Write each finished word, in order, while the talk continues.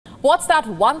What's that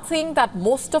one thing that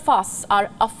most of us are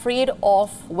afraid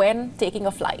of when taking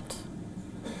a flight?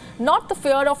 Not the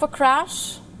fear of a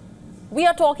crash. We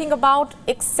are talking about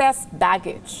excess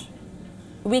baggage.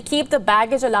 We keep the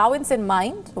baggage allowance in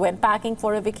mind when packing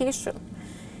for a vacation,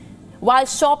 while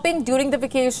shopping during the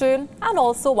vacation, and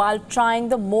also while trying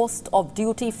the most of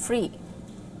duty-free.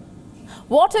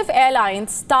 What if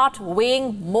airlines start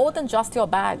weighing more than just your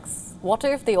bags? What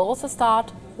if they also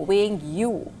start weighing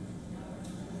you?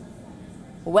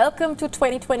 Welcome to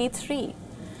 2023.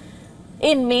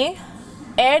 In May,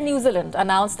 Air New Zealand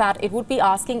announced that it would be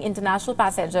asking international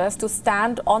passengers to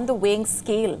stand on the weighing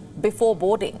scale before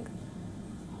boarding.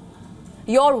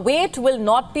 Your weight will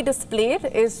not be displayed,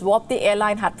 is what the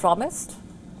airline had promised.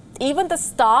 Even the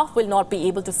staff will not be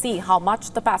able to see how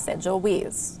much the passenger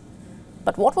weighs.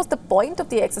 But what was the point of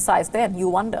the exercise then, you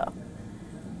wonder?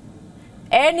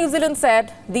 Air New Zealand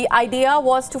said the idea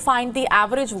was to find the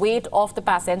average weight of the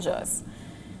passengers.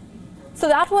 So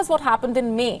that was what happened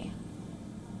in May.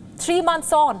 3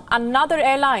 months on, another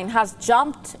airline has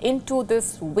jumped into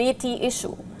this weighty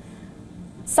issue.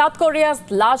 South Korea's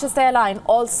largest airline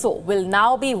also will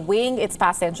now be weighing its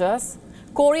passengers.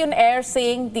 Korean Air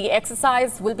saying the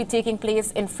exercise will be taking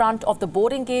place in front of the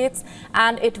boarding gates,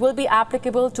 and it will be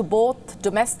applicable to both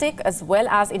domestic as well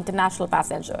as international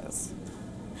passengers.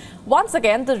 Once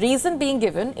again, the reason being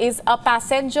given is a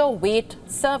passenger weight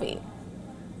survey.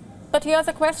 But here's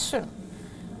a question.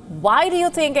 Why do you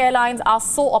think airlines are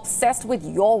so obsessed with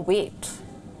your weight?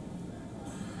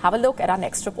 Have a look at our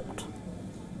next report.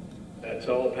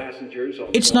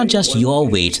 It's not just your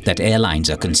weight that airlines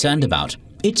are concerned about,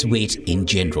 it's weight in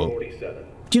general.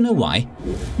 Do you know why?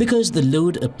 Because the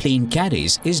load a plane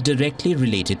carries is directly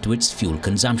related to its fuel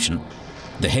consumption.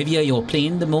 The heavier your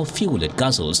plane, the more fuel it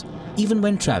guzzles, even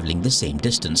when traveling the same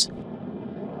distance.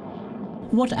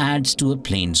 What adds to a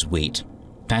plane's weight?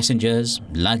 Passengers,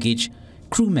 luggage,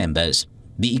 crew members,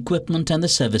 the equipment and the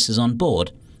services on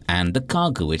board, and the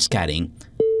cargo it's carrying.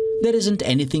 There isn't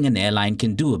anything an airline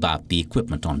can do about the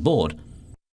equipment on board.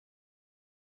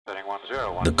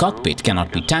 The cockpit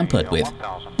cannot be tampered with.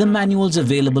 The manuals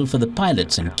available for the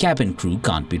pilots and cabin crew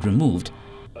can't be removed.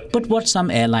 But what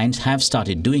some airlines have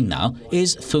started doing now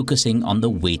is focusing on the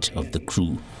weight of the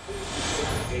crew.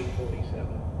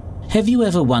 Have you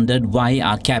ever wondered why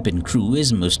our cabin crew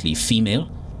is mostly female?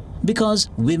 Because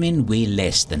women weigh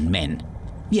less than men.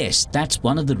 Yes, that's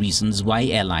one of the reasons why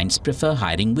airlines prefer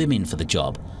hiring women for the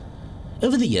job.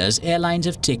 Over the years, airlines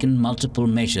have taken multiple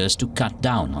measures to cut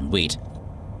down on weight.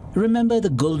 Remember the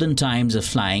golden times of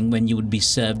flying when you would be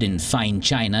served in fine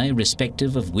china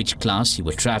irrespective of which class you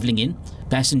were traveling in?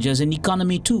 Passengers in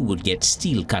economy too would get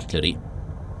steel cutlery.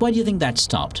 Why do you think that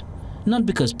stopped? Not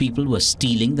because people were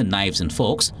stealing the knives and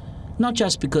forks, not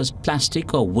just because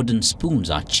plastic or wooden spoons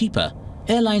are cheaper.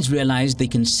 Airlines realized they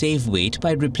can save weight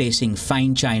by replacing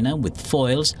fine china with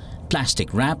foils,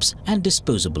 plastic wraps and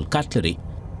disposable cutlery.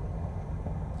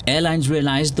 Airlines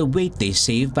realized the weight they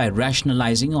save by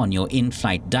rationalizing on your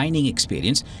in-flight dining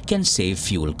experience can save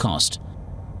fuel cost.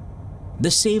 The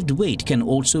saved weight can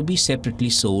also be separately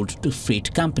sold to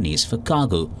freight companies for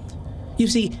cargo. You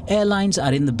see, airlines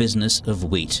are in the business of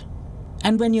weight.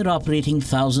 And when you're operating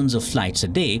thousands of flights a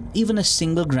day, even a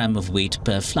single gram of weight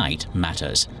per flight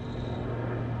matters.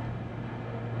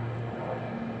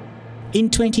 In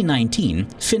 2019,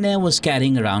 Finnair was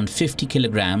carrying around 50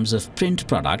 kilograms of print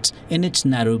products in its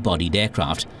narrow-bodied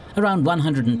aircraft, around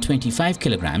 125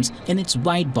 kilograms in its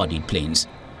wide-bodied planes.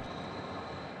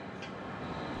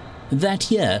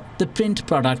 That year, the print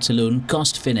products alone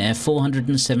cost Finnair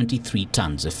 473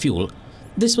 tons of fuel.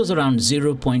 This was around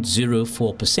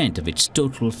 0.04% of its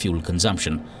total fuel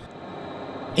consumption.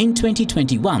 In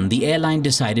 2021, the airline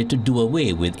decided to do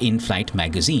away with in-flight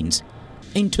magazines.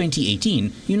 In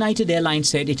 2018, United Airlines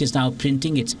said it is now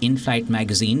printing its in-flight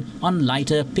magazine on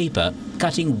lighter paper,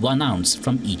 cutting 1 ounce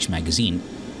from each magazine.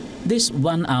 This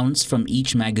 1 ounce from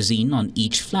each magazine on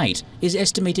each flight is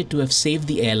estimated to have saved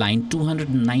the airline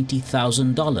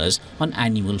 $290,000 on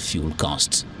annual fuel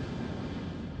costs.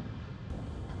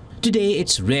 Today,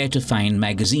 it's rare to find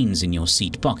magazines in your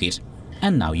seat pocket,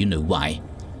 and now you know why.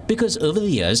 Because over the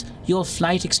years, your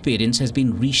flight experience has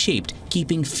been reshaped,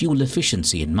 keeping fuel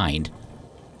efficiency in mind.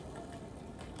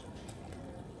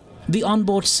 The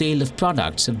onboard sale of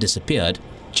products have disappeared.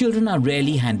 Children are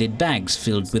rarely handed bags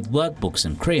filled with workbooks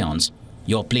and crayons.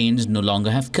 Your planes no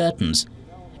longer have curtains.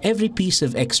 Every piece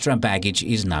of extra baggage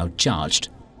is now charged.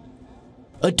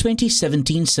 A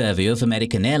 2017 survey of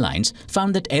American Airlines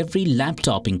found that every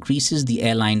laptop increases the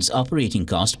airline's operating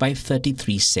cost by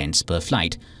 33 cents per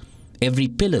flight. Every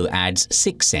pillow adds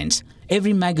 6 cents.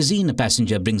 Every magazine a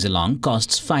passenger brings along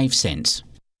costs 5 cents.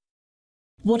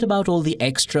 What about all the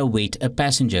extra weight a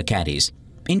passenger carries?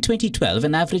 In 2012,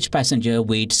 an average passenger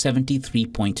weighed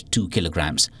 73.2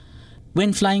 kilograms.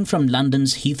 When flying from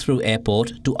London's Heathrow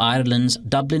Airport to Ireland's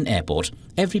Dublin Airport,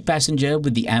 every passenger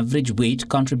with the average weight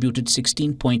contributed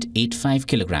 16.85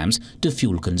 kilograms to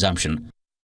fuel consumption.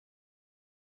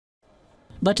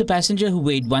 But a passenger who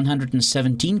weighed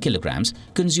 117 kilograms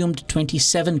consumed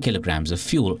 27 kilograms of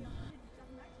fuel.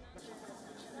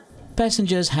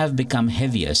 Passengers have become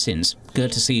heavier since,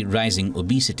 courtesy rising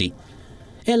obesity.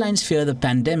 Airlines fear the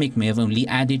pandemic may have only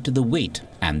added to the weight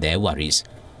and their worries.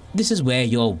 This is where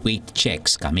your weight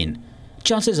checks come in.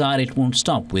 Chances are it won't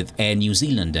stop with Air New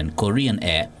Zealand and Korean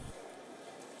Air.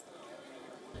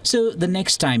 So the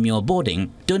next time you're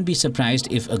boarding, don't be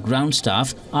surprised if a ground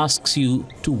staff asks you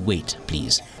to wait,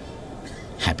 please.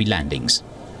 Happy landings.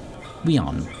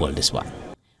 WION World is One.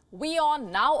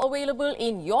 WION now available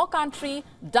in your country.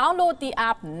 Download the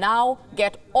app now.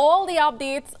 Get all the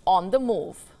updates on the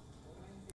move.